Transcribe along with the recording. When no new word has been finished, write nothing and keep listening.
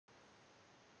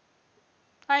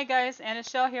Hi guys,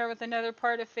 Anichelle here with another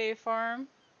part of Fae Farm.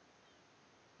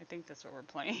 I think that's what we're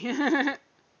playing.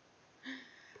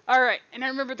 Alright, and I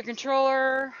remember the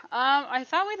controller. I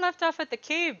thought we left off at the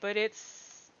cave, but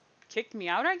it's kicked me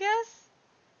out, I guess?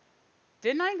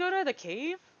 Didn't I go to the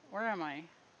cave? Where am I?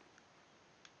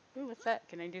 Ooh, what's that?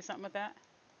 Can I do something with that?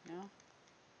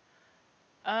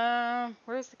 No?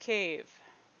 Where's the cave?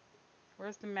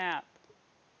 Where's the map?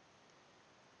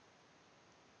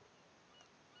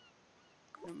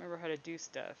 I don't remember how to do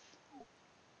stuff.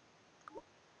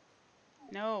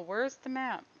 No, where's the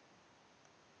map?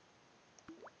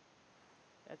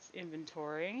 That's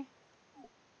inventory.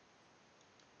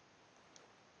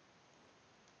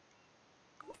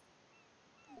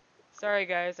 Sorry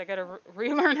guys, I gotta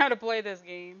relearn how to play this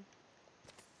game.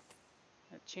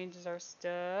 That changes our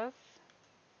stuff.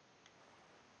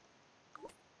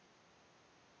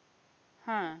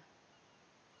 Huh.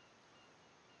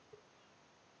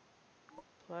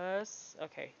 Plus,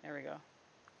 okay, there we go.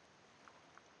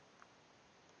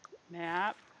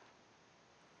 Map.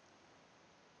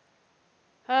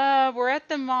 We're at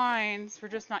the mines. We're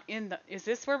just not in the, is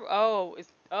this where, oh,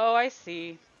 I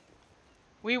see.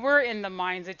 We were in the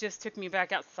mines. It just took me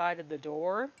back outside of the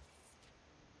door.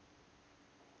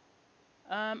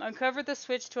 Uncover the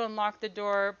switch to unlock the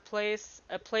door. Place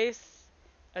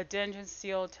a dungeon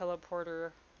seal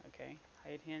teleporter. Okay,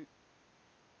 hide hint.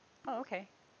 Oh, okay,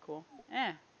 cool.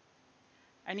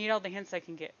 I need all the hints I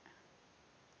can get.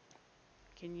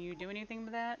 Can you do anything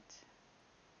with that?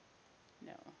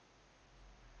 No.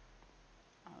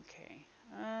 Okay.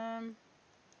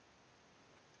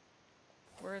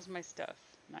 Where is my stuff?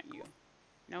 Not you.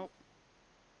 Nope.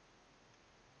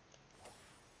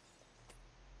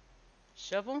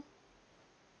 Shovel?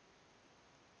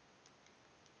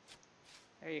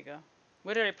 There you go.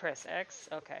 What did I press? X?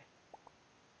 Okay.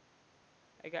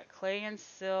 I got clay and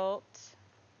silt.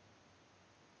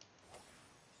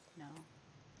 No.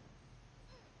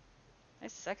 I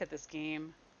suck at this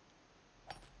game.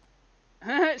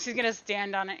 She's gonna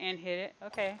stand on it and hit it.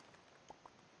 Okay.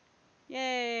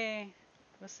 Yay!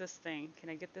 What's this thing? Can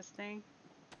I get this thing?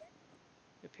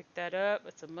 You pick that up.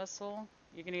 It's a muscle.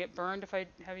 You're gonna get burned if I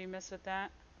have you mess with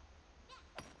that.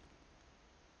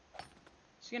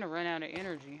 She's gonna run out of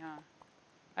energy, huh?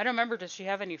 I don't remember. Does she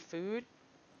have any food?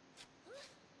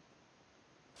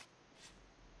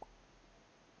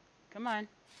 Come on.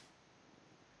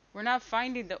 We're not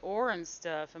finding the ore and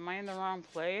stuff. Am I in the wrong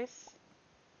place?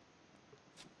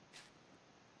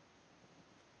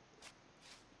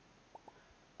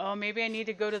 Oh, maybe I need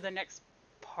to go to the next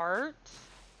part?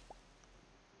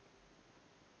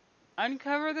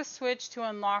 Uncover the switch to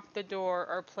unlock the door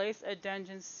or place a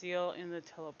dungeon seal in the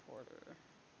teleporter.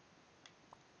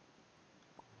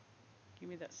 Give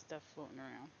me that stuff floating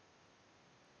around.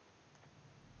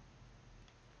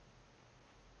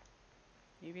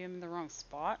 Maybe I'm in the wrong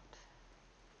spot?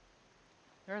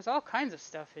 There's all kinds of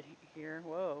stuff in here.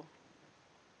 Whoa.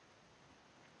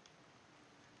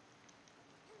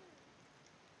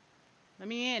 Let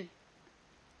me in.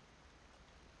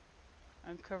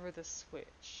 Uncover the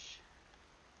switch.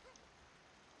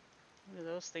 What are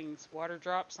those things? Water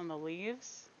drops on the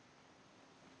leaves?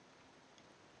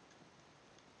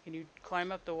 Can you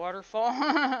climb up the waterfall?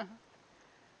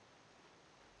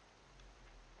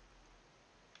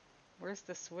 Where's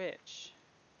the switch?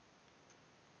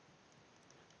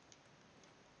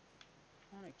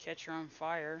 I want to catch her on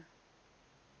fire.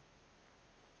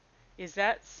 Is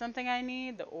that something I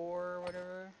need? The ore or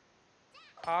whatever?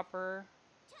 Copper.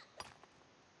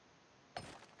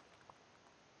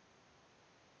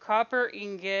 Copper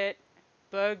ingot,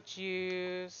 bug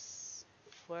juice,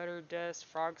 flutter dust,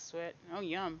 frog sweat. Oh,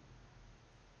 yum.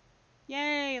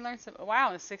 Yay, learn some.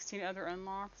 Wow, and 16 other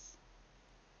unlocks.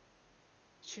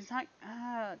 She's not.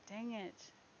 Ah, dang it.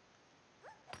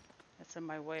 That's in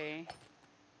my way.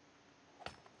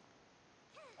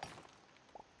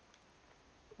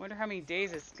 Wonder how many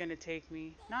days it's gonna take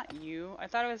me. Not you. I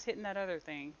thought I was hitting that other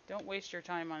thing. Don't waste your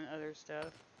time on other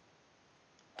stuff.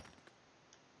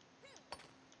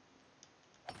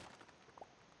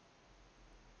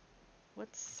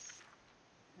 What's...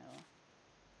 No.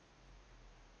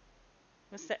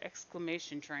 What's the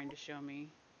exclamation trying to show me?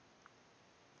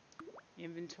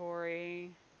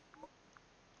 Inventory.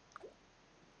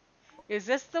 Is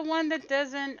this the one that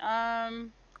doesn't,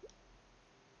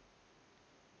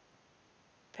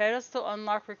 pedestal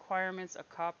unlock requirements, a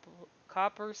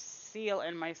copper seal,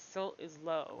 and my silt is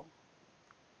low.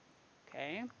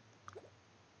 Okay.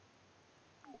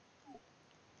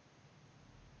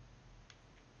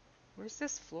 Where's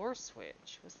this floor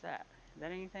switch? What's that? Is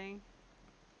that anything?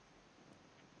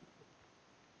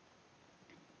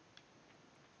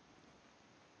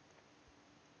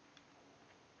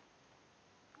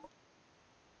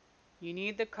 You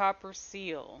need the copper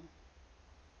seal.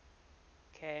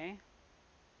 Okay.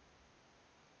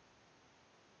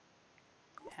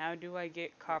 How do I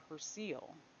get copper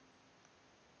seal?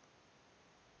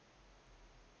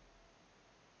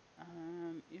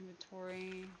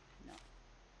 Inventory. No.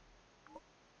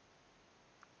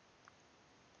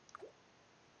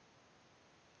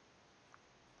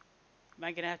 Am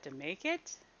I gonna have to make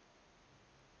it?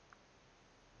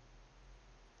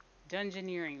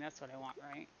 Dungeoneering, that's what I want,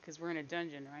 right? Because we're in a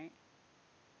dungeon, right?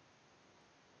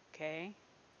 Okay.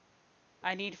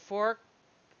 I need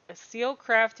a seal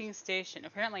crafting station.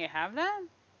 Apparently I have that?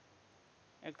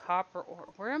 A copper ore.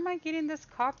 Where am I getting this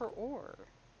copper ore?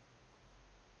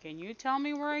 Can you tell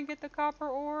me where I get the copper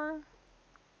ore?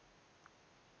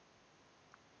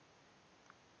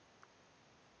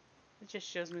 It just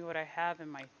shows me what I have in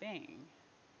my thing.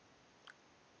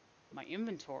 My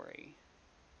inventory.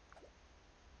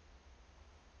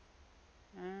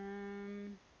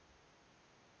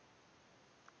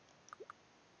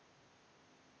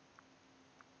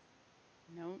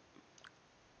 Nope.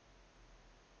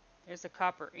 There's a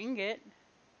copper ingot.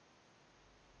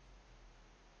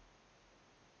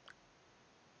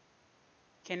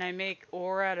 Can I make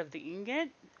ore out of the ingot?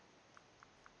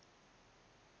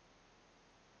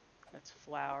 That's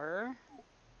flour.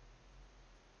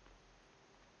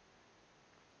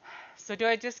 So do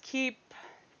I just keep...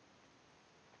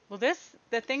 Well,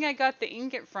 the thing I got the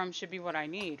ingot from should be what I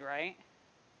need, right?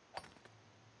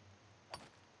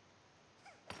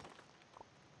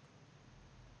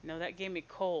 No, that gave me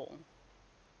coal.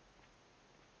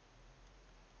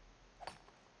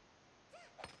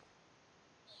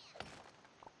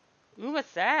 Ooh,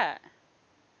 what's that?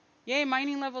 Yay,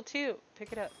 mining level 2.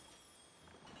 Pick it up.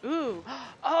 Ooh.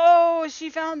 Oh, she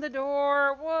found the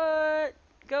door. What?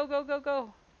 Go, go, go,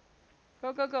 go.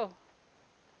 Go, go, go.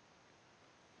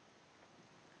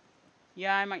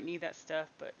 Yeah, I might need that stuff,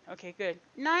 but okay, good.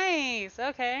 Nice.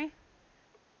 Okay.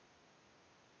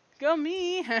 Go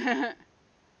me.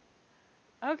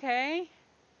 Okay.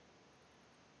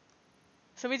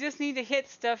 So we just need to hit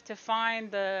stuff to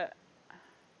find the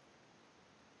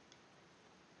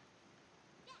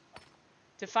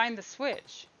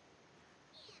switch.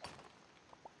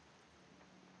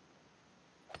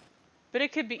 But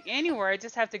it could be anywhere. I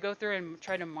just have to go through and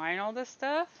try to mine all this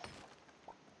stuff.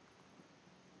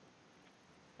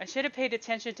 I should have paid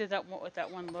attention to that what that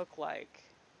one looked like.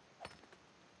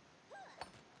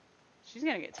 She's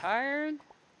gonna get tired.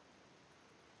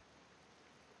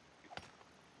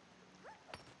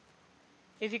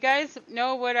 If you guys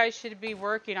know what I should be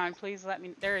working on, please let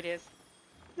me... There it is.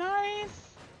 Nice!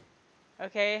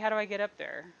 Okay, how do I get up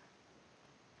there?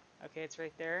 Okay, it's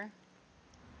right there.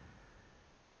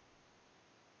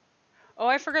 Oh,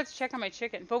 I forgot to check on my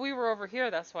chicken. But we were over here,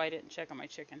 that's why I didn't check on my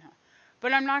chicken, huh?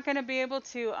 But I'm not going to be able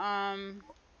to,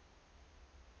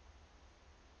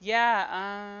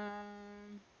 yeah,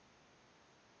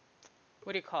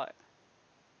 what do you call it?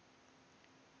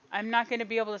 I'm not going to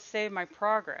be able to save my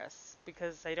progress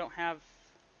because I don't have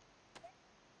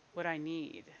what I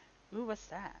need. Ooh, what's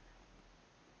that?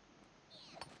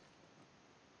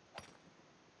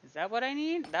 Is that what I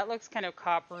need? That looks kind of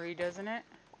coppery, doesn't it?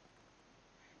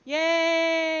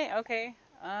 Yay! Okay.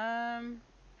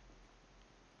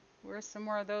 Where's some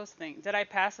more of those things? Did I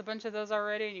pass a bunch of those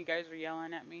already and you guys were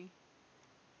yelling at me?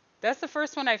 That's the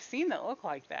first one I've seen that looked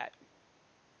like that.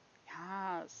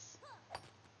 Yes.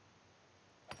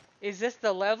 Is this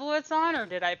the level it's on, or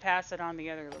did I pass it on the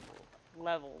other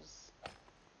levels?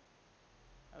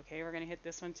 Okay, we're gonna hit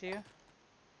this one too.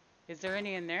 Is there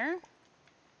any in there?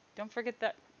 Don't forget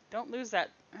that. Don't lose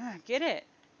that. Get it.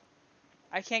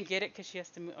 I can't get it because she has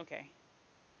to move. Okay.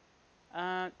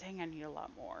 Dang, I need a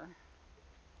lot more.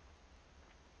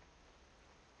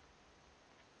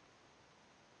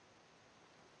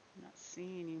 I'm not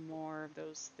seeing any more of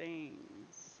those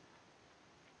things.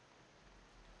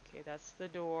 Okay, that's the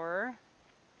door.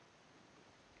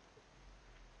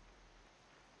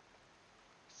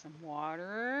 Some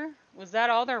water. Was that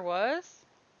all there was?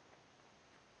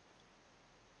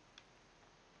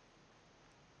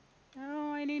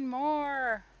 Oh, I need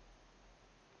more.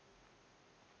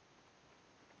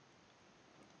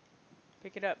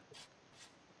 Pick it up.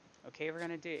 Okay, we're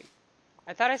gonna dig.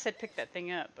 I thought I said pick that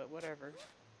thing up, but whatever.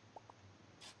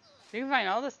 You can find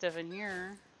all the stuff in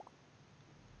here.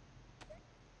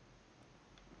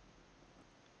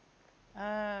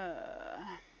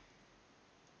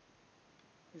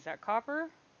 Is that copper?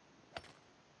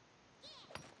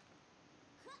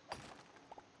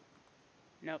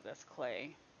 Nope, that's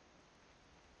clay.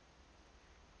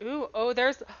 Ooh, oh,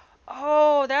 there's...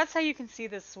 Oh, that's how you can see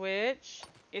the switch.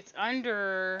 It's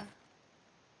under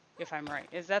If I'm right.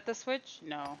 Is that the switch?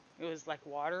 No. It was like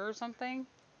water or something.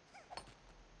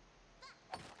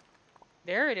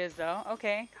 There it is, though.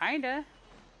 Okay, kinda.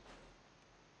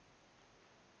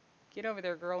 Get over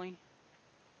there, girly.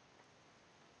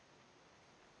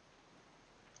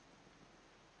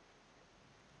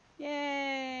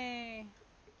 Yay!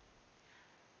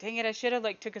 Dang it, I should have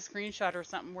like took a screenshot or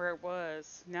something where it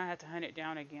was. Now I have to hunt it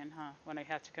down again, huh? When I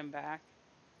have to come back.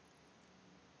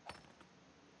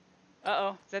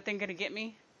 Uh-oh, is that thing gonna get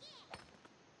me?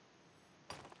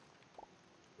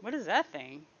 What is that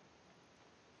thing?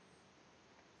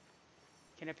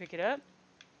 Can I pick it up?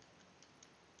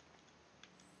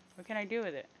 What can I do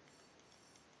with it?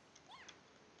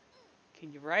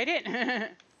 Can you ride it?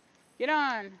 Get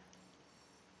on!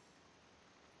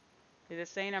 Is it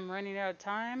saying I'm running out of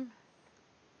time?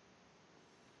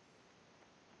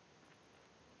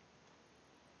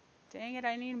 Dang it,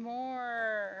 I need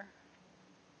more.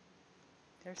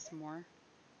 There's some more.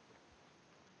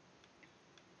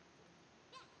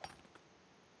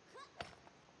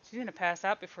 She's gonna pass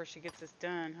out before she gets this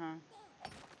done, huh?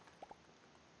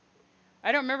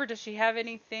 I don't remember, does she have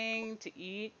anything to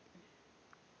eat?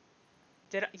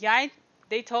 Yeah,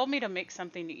 they told me to make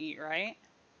something to eat, right?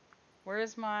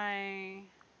 Where's my...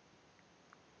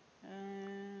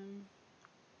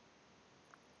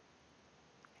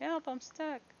 Help, I'm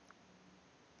stuck.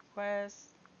 Quest.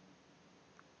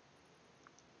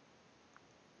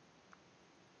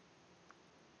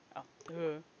 Oh,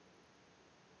 duh.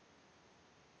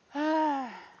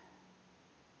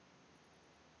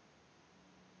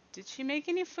 Did she make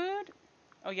any food?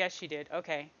 Oh, yes, she did.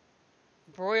 Okay.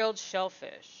 Broiled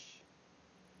shellfish.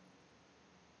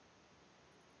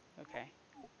 Okay.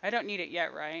 I don't need it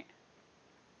yet, right?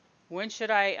 When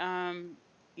should I,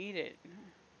 eat it?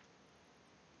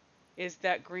 Is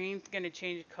that green gonna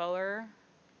change color?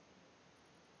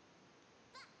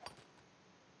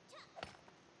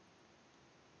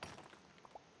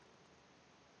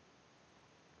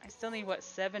 I still need, what,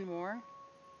 7 more?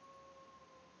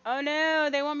 Oh no,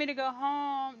 they want me to go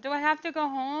home. Do I have to go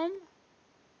home?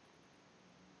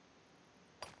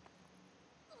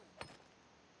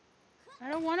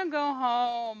 I don't want to go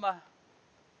home.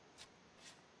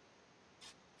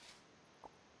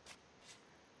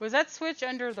 Was that switch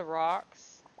under the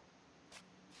rocks?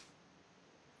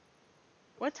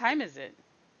 What time is it?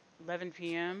 11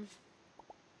 p.m.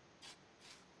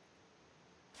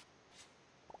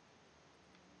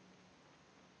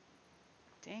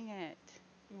 Dang it.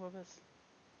 What was...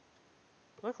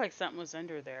 Looked like something was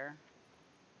under there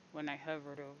when I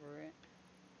hovered over it.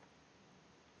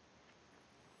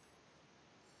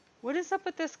 What is up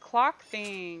with this clock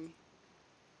thing?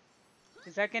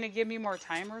 Is that going to give me more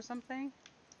time or something?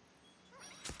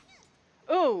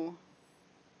 Ooh!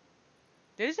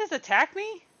 Did it just attack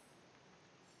me?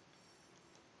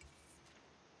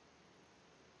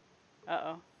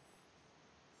 Uh-oh.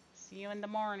 See you in the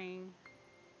morning.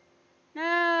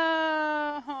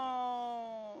 No!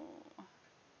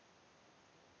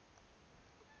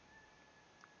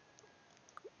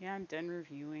 Yeah, I'm done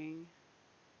reviewing.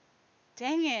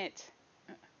 Dang it!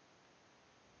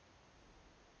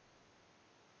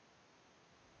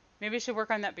 Maybe I should work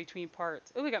on that between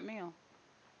parts. Oh, we got mail.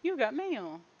 You got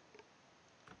mail.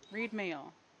 Read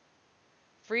mail.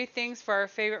 Free things for our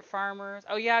favorite farmers.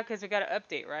 Oh, yeah, because we got an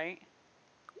update, right?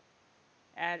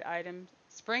 Add items.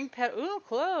 Spring pet. Ooh,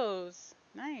 clothes.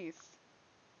 Nice.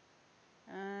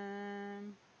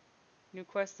 New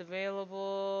quest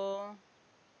available.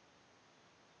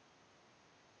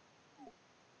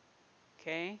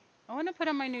 Okay. I want to put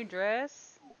on my new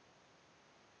dress.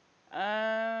 If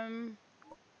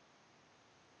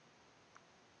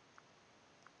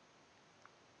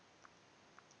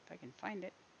I can find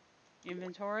it.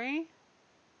 Inventory.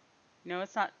 No,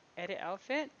 it's not. Edit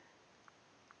outfit.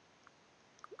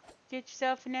 Get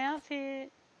yourself an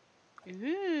outfit.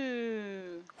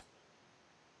 Ooh.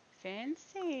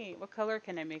 Fancy. What color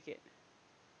can I make it?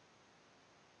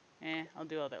 I'll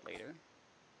do all that later.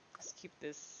 Let's keep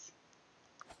this.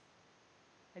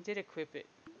 I did equip it.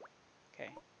 Okay.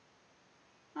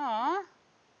 Aw.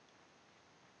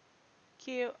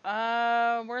 Cute.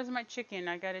 Where's my chicken?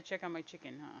 I gotta check on my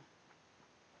chicken, huh?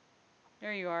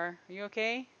 There you are. Are you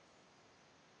okay?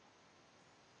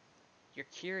 You're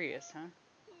curious, huh?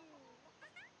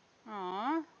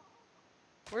 Aw.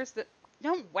 Where's the...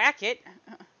 Don't whack it!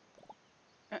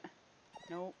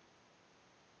 Nope.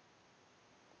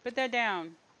 Put that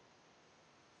down.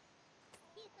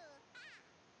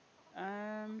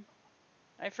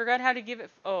 I forgot how to give it...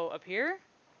 Oh, up here?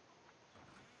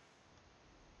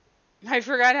 I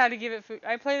forgot how to give it food.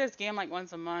 I play this game like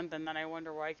once a month, and then I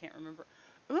wonder why I can't remember.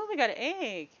 Ooh, we got an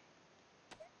egg.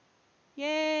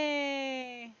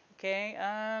 Yay! Okay,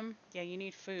 yeah, you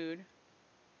need food.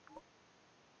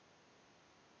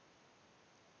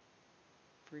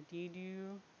 For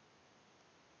Dedu.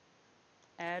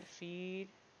 Add feed.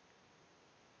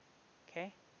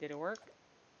 Okay, did it work?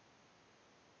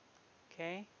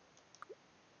 Okay.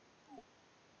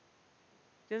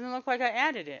 Doesn't look like I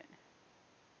added it.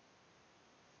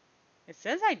 It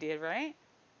says I did, right?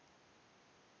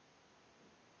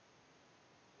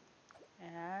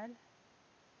 Add.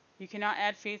 You cannot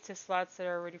add feeds to slots that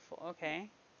are already full. Okay.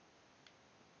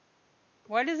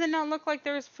 Why does it not look like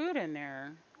there's food in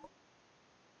there?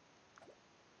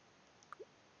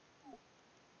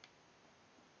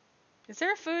 Is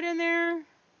there food in there?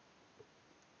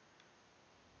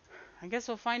 I guess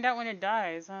we'll find out when it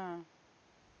dies, huh?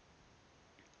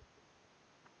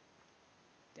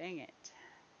 Dang it.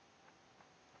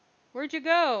 Where'd you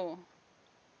go?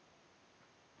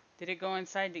 Did it go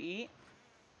inside to eat?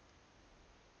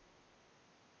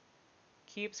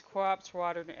 Keeps crops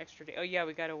watered an extra day. Oh yeah,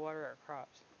 we gotta water our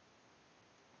crops.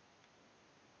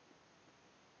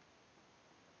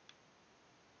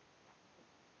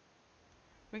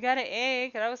 We got an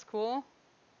egg. That was cool.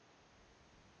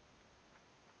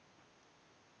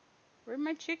 Where'd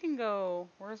my chicken go?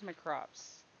 Where's my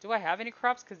crops? Do I have any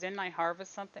crops? Because didn't I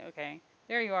harvest something? Okay.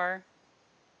 There you are.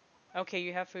 Okay,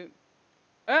 you have food.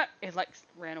 It like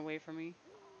ran away from me.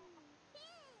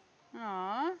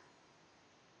 Aww.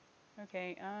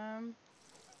 Okay,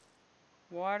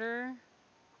 water.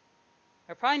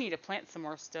 I probably need to plant some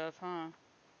more stuff, huh?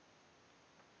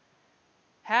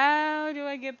 How do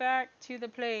I get back to the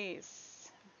place?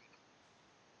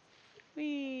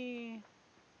 Whee!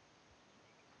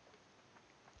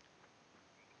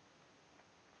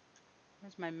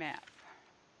 Where's my map?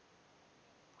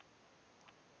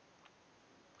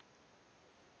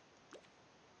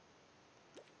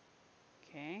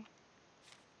 Okay.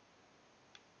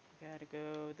 Gotta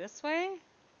go this way.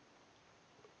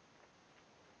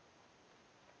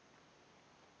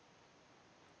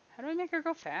 How do I make her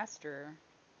go faster?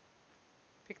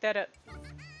 Pick that up.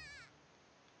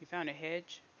 You found a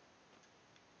hedge?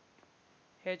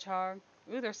 Hedgehog?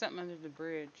 Ooh, there's something under the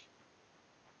bridge.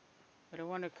 But I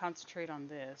want to concentrate on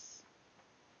this.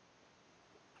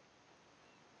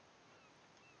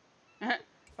 I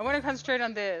want to concentrate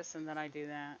on this, and then I do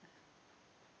that.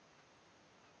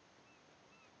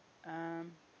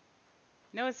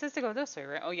 No, it says to go this way,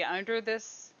 right? Oh yeah, under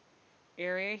this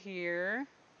area here.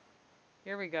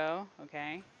 Here we go.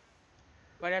 Okay.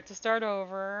 But I have to start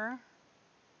over.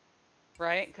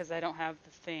 Right? Because I don't have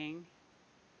the thing.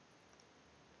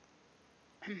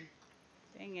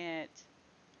 Dang it.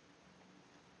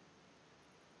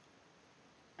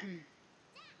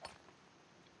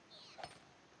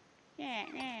 Yeah.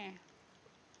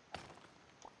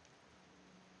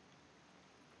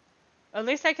 At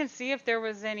least I can see if there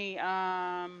was any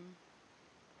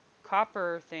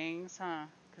copper things, huh?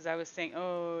 Because I was saying,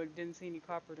 oh, didn't see any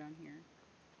copper down here.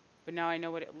 But now I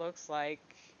know what it looks like.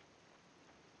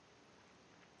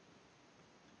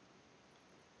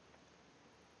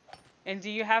 And do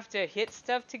you have to hit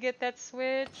stuff to get that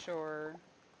switch, or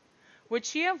would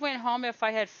she have went home if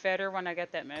I had fed her when I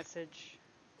got that message?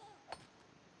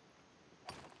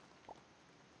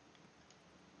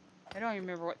 I don't even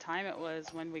remember what time it was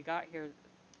when we got here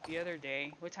the other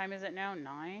day. What time is it now?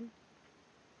 9?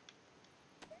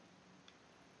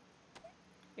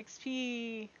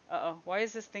 XP. Uh-oh. Why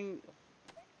is this thing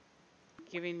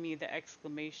giving me the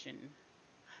exclamation?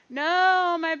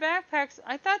 No, my backpacks.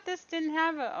 I thought this didn't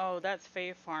have a... Oh, that's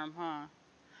Fae Farm, huh?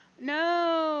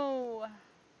 No.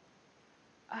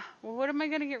 Well, what am I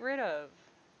going to get rid of?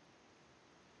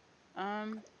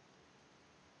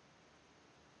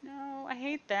 No, I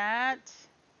hate that.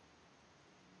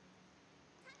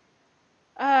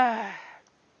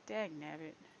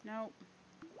 Dagnabbit. Nope.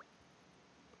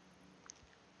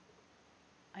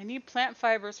 I need plant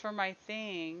fibers for my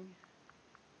thing.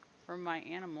 For my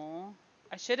animal.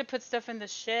 I should have put stuff in the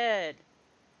shed.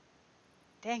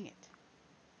 Dang it.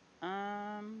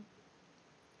 I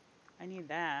need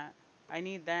that. I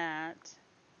need that.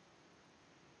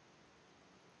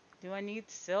 Do I need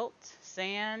silt?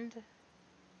 Sand?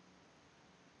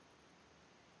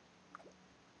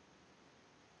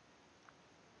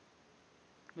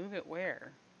 Move it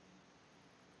where?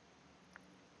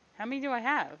 How many do I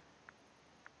have?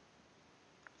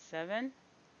 7?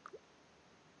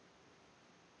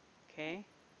 Okay.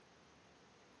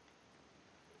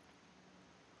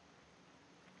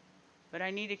 But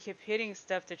I need to keep hitting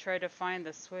stuff to try to find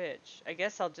the switch. I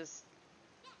guess I'll just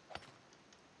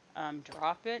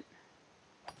drop it.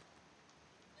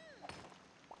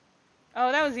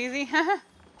 Oh, that was easy.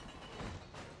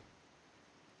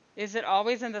 Is it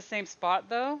always in the same spot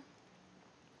though?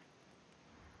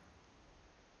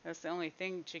 That's the only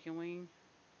thing, chicken wing.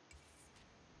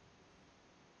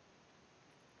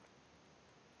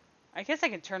 I guess I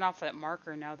can turn off that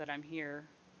marker now that I'm here.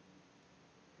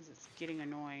 Because it's getting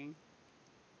annoying.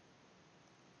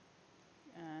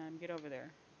 Get over there.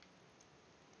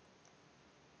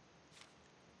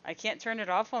 I can't turn it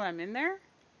off while I'm in there?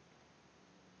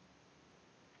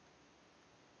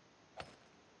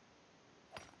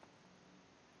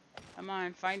 Come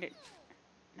on, find it.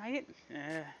 Now your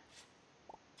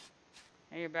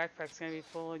backpack's gonna be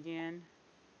full again.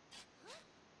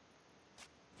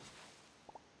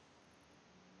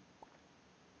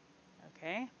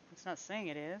 Okay, it's not saying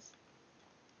it is.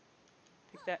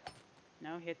 Pick that.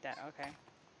 No, hit that. Okay.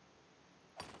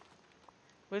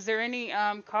 Was there any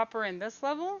copper in this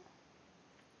level?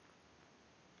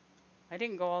 I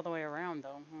didn't go all the way around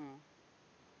though.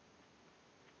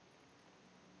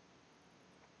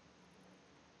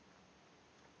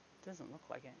 Doesn't look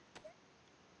like it.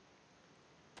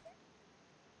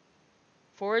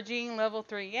 Foraging level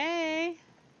 3. Yay!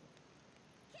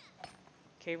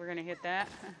 Okay, we're gonna hit that.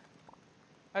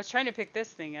 I was trying to pick this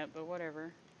thing up, but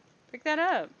whatever. Pick that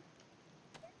up.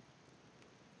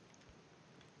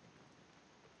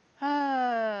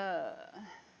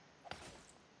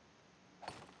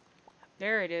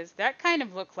 There it is. That kind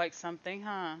of looked like something,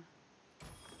 huh?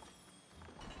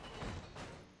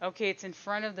 Okay, it's in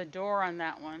front of the door on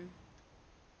that one.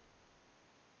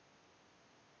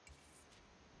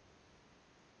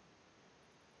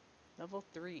 Level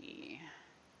 3.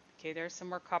 Okay, there's some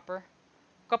more copper.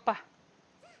 Copper.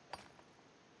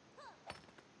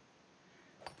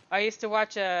 I used to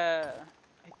watch I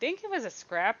think it was a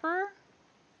scrapper.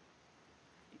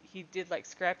 He did like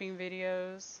scrapping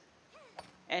videos.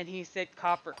 And he said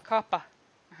copper. Copper.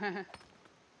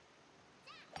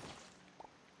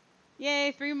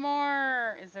 Yay, 3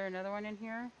 more! Is there another one in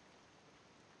here?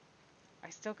 I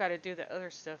still gotta do the other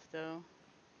stuff though.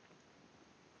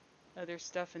 Other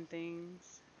stuff and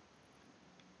things.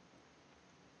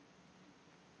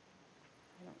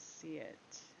 I don't see it.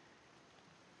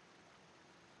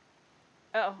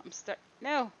 Oh, I'm stuck.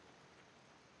 No!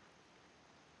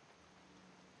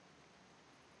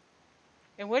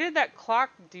 And what did that clock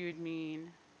dude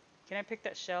mean? Can I pick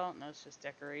that shell? No, it's just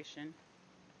decoration.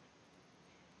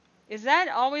 Is that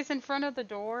always in front of the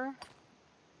door?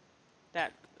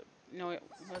 That, no, it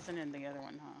wasn't in the other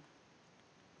one, huh?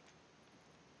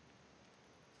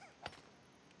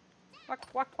 Waka,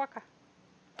 waka, waka.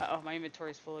 Uh-oh, my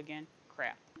inventory's full again.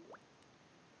 Crap.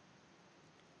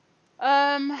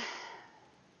 I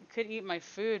could eat my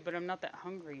food, but I'm not that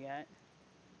hungry yet.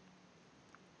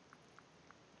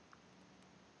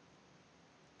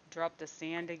 Drop the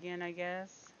sand again, I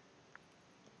guess.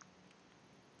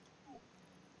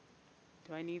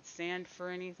 Do I need sand for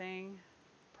anything?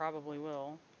 Probably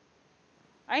will.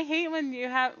 I hate when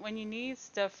you need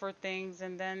stuff for things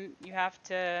and then you have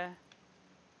to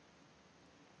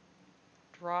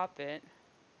drop it.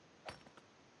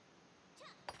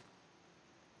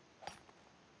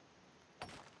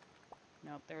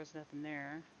 Nope, there was nothing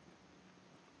there.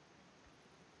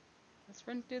 Let's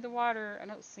run through the water. I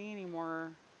don't see any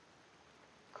more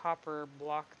copper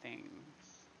block things.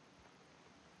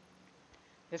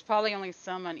 There's probably only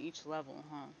some on each level,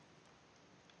 huh?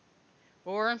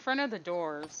 Well, we're in front of the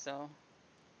doors, so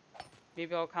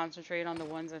maybe I'll concentrate on the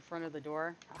ones in front of the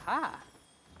door. Aha!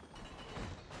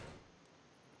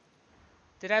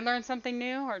 Did I learn something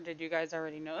new, or did you guys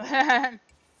already know that?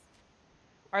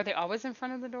 Are they always in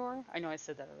front of the door? I know I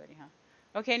said that already, huh?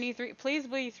 Okay, I need 3. Please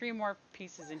be 3 more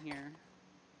pieces in here.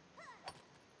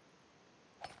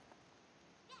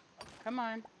 Come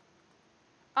on.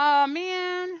 Oh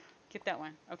man! Get that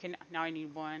one. Okay, now I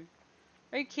need 1.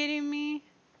 Are you kidding me?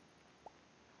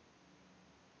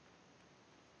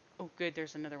 Oh good,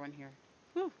 there's another one here.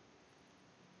 Whew.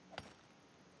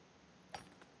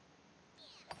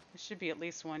 There should be at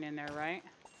least 1 in there, right?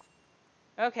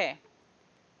 Okay.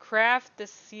 Craft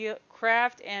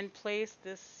and place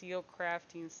this seal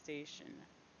crafting station.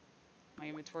 My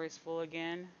inventory's full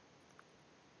again.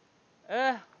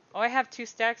 Oh, I have 2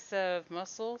 stacks of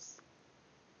mussels.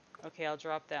 Okay, I'll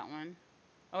drop that one.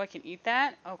 Oh, I can eat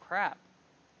that? Oh crap.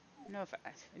 I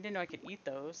didn't know I could eat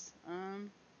those.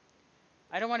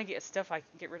 I don't want to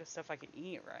get rid of stuff I can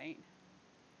eat, right?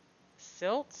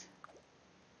 Silt?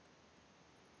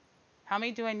 How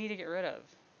many do I need to get rid of?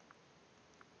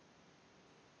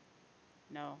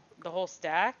 No. The whole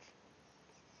stack?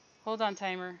 Hold on,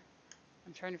 timer.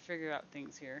 I'm trying to figure out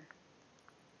things here.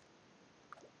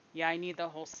 Yeah, I need the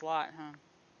whole slot, huh?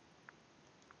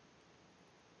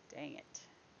 Dang it.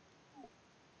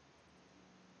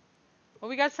 Well,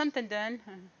 we got something done.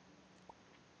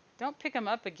 Don't pick him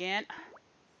up again.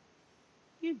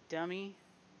 You dummy.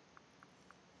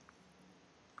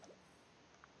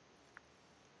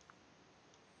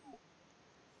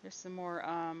 There's some more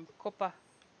copper.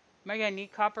 Am I gonna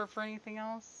need copper for anything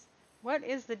else? What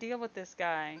is the deal with this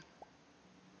guy?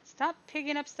 Stop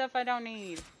picking up stuff I don't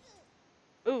need.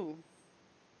 Ooh.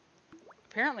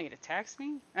 Apparently it attacks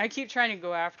me. I keep trying to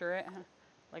go after it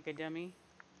like a dummy.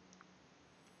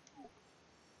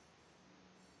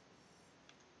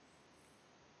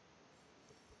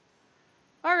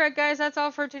 Alright guys, that's all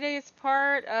for today's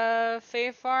part of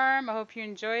Fae Farm. I hope you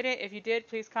enjoyed it. If you did,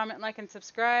 please comment, like, and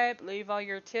subscribe. Leave all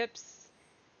your tips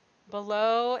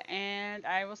below, and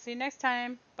I will see you next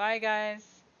time. Bye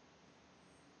guys.